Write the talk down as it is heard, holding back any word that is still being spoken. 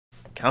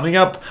Coming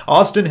up,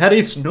 Austin had a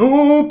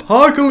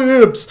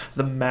snowpocalypse.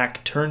 The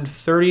Mac turned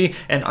 30,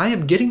 and I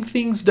am getting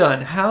things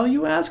done. How,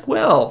 you ask?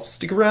 Well,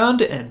 stick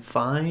around and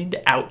find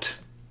out.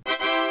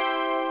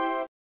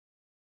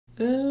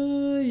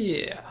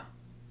 Yeah.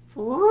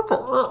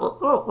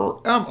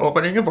 I'm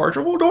opening a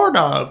virtual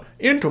doorknob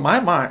into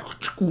my mind.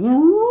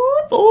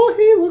 Oh,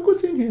 hey, look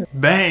what's in here.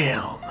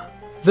 Bam!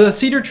 The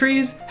cedar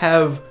trees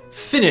have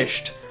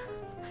finished.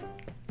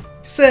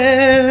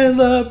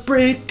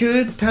 Celebrate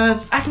good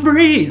times. I can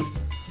breathe.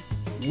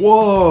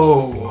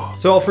 Whoa.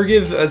 So I'll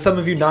forgive some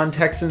of you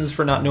non-Texans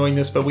for not knowing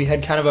this, but we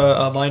had kind of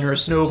a minor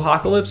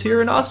snowpocalypse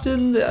here in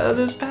Austin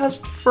this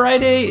past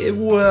Friday.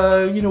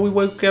 We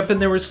woke up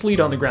and there was sleet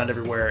on the ground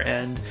everywhere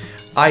and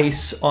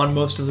ice on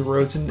most of the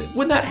roads. And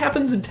when that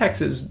happens in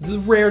Texas, the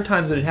rare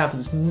times that it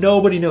happens,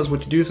 nobody knows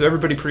what to do, so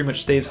everybody pretty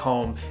much stays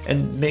home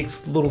and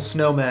makes little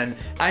snowmen.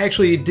 I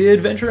actually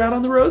did venture out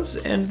on the roads,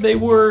 and they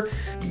were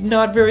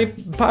not very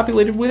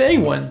populated with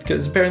anyone,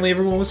 because apparently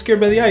everyone was scared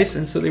by the ice,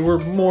 and so they were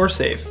more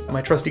safe.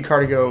 My trusty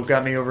car to go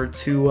got me over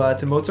to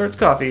Mozart's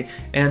coffee,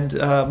 and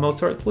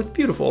Mozart's looked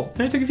beautiful,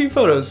 and I took a few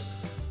photos.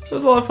 It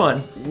was a lot of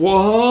fun.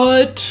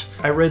 What?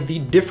 I read The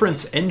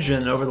Difference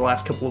Engine over the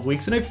last couple of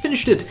weeks, and I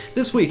finished it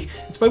this week.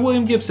 It's by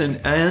William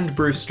Gibson and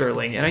Bruce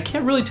Sterling, and I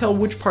can't really tell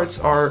which parts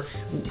are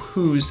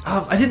whose.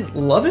 I didn't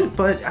love it,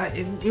 but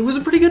it was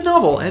a pretty good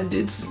novel, and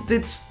it's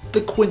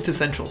the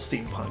quintessential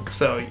steampunk,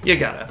 so you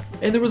gotta.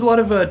 And there was a lot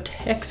of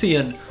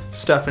Texian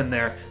stuff in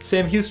there.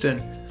 Sam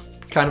Houston,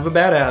 kind of a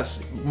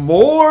badass.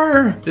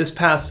 More! This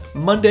past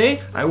Monday,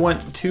 I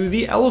went to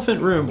the Elephant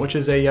Room, which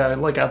is a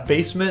like a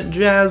basement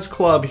jazz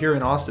club here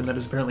in Austin that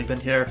has apparently been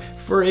here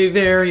for a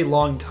very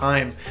long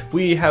time.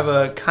 We have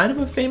a kind of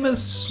a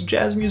famous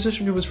jazz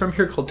musician who was from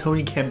here called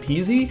Tony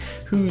Campise,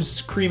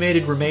 whose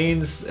cremated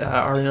remains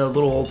are in a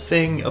little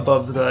thing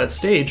above the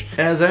stage.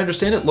 As I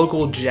understand it,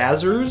 local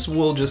jazzers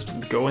will just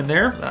go in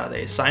there,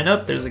 they sign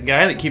up, there's a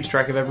guy that keeps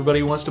track of everybody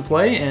who wants to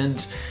play,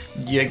 and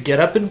you get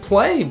up and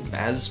play,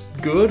 as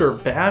good or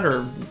bad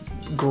or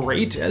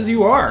great as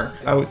you are.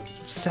 I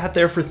sat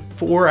there for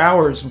 4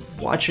 hours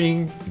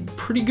watching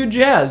pretty good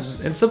jazz,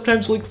 and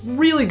sometimes like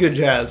really good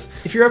jazz.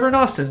 If you're ever in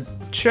Austin,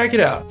 check it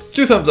out.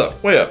 2 thumbs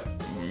up, way up.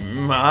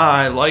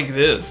 I like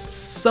this.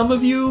 Some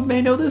of you may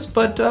know this,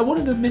 but one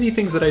of the many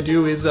things that I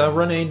do is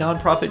run a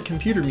nonprofit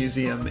computer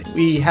museum.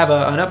 We have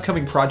an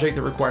upcoming project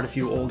that required a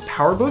few old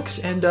PowerBooks,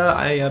 and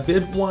I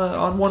bid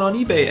on one on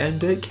eBay,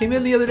 and it came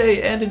in the other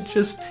day, and it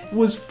just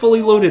was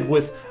fully loaded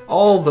with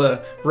all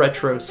the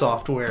retro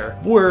software.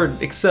 Word,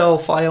 Excel,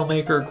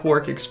 FileMaker,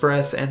 Quark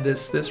Express, and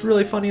this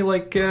really funny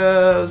like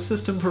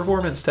system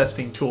performance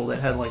testing tool that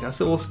had like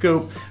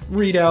oscilloscope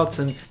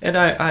readouts, and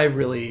I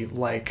really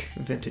like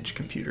vintage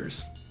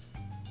computers.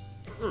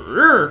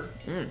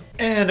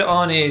 And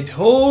on a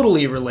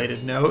totally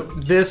related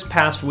note, this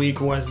past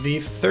week was the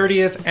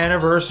 30th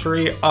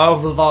anniversary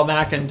of the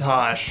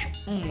Macintosh.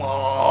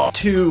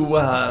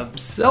 To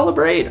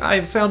celebrate,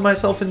 I found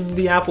myself in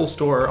the Apple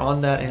Store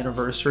on that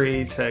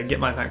anniversary to get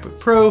my MacBook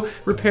Pro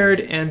repaired,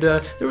 and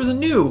there was a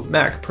new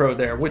Mac Pro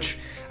there, which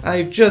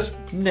I just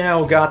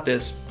now got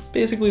this.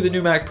 Basically, the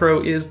new Mac Pro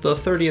is the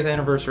 30th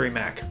anniversary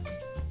Mac.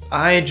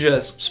 I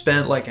just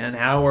spent like an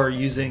hour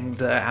using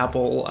the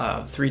Apple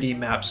 3D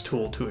Maps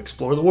tool to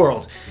explore the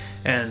world,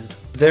 and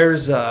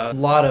there's a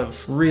lot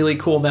of really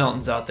cool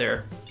mountains out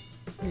there.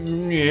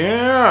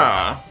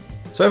 Yeah!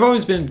 So I've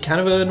always been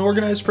kind of an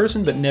organized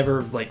person, but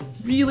never like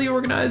really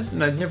organized,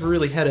 and I've never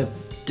really had a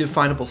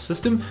definable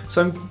system,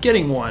 so I'm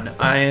getting one.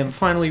 I am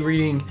finally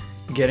reading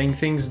Getting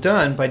Things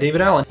Done by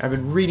David Allen. I've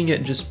been reading it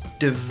and just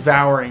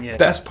devouring it.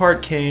 Best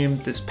part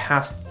came this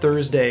past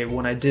Thursday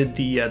when I did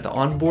the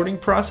onboarding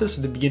process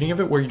at the beginning of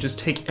it, where you just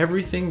take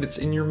everything that's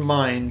in your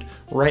mind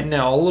right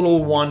now, all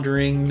little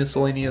wandering,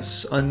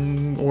 miscellaneous,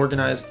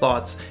 unorganized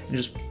thoughts, and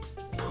just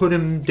put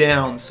them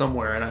down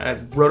somewhere. And I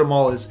wrote them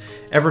all as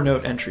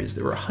Evernote entries.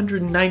 There were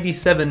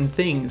 197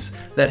 things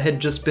that had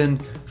just been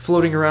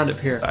floating around up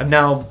here. I'm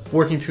now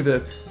working through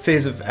the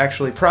phase of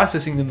actually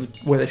processing them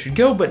where they should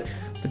go, but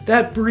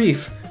that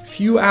brief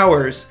few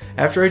hours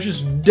after I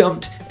just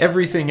dumped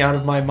everything out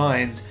of my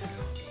mind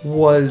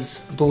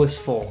was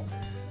blissful.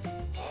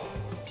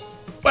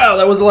 Wow,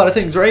 that was a lot of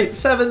things, right?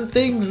 7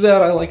 things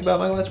that I like about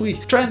my last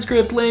week.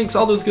 Transcript, links,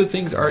 all those good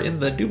things are in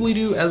the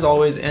doobly-doo as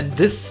always, and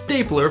this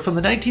stapler from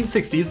the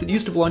 1960s that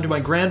used to belong to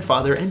my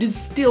grandfather and is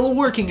still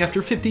working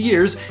after 50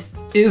 years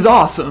is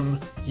awesome.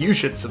 You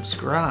should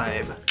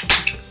subscribe.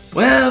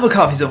 Well, my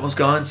coffee's almost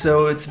gone,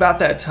 so it's about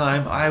that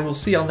time. I will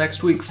see y'all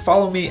next week.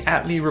 Follow me,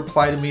 at me,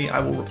 reply to me. I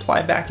will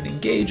reply back and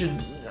engage,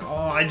 and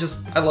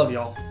I love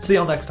y'all. See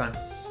y'all next time.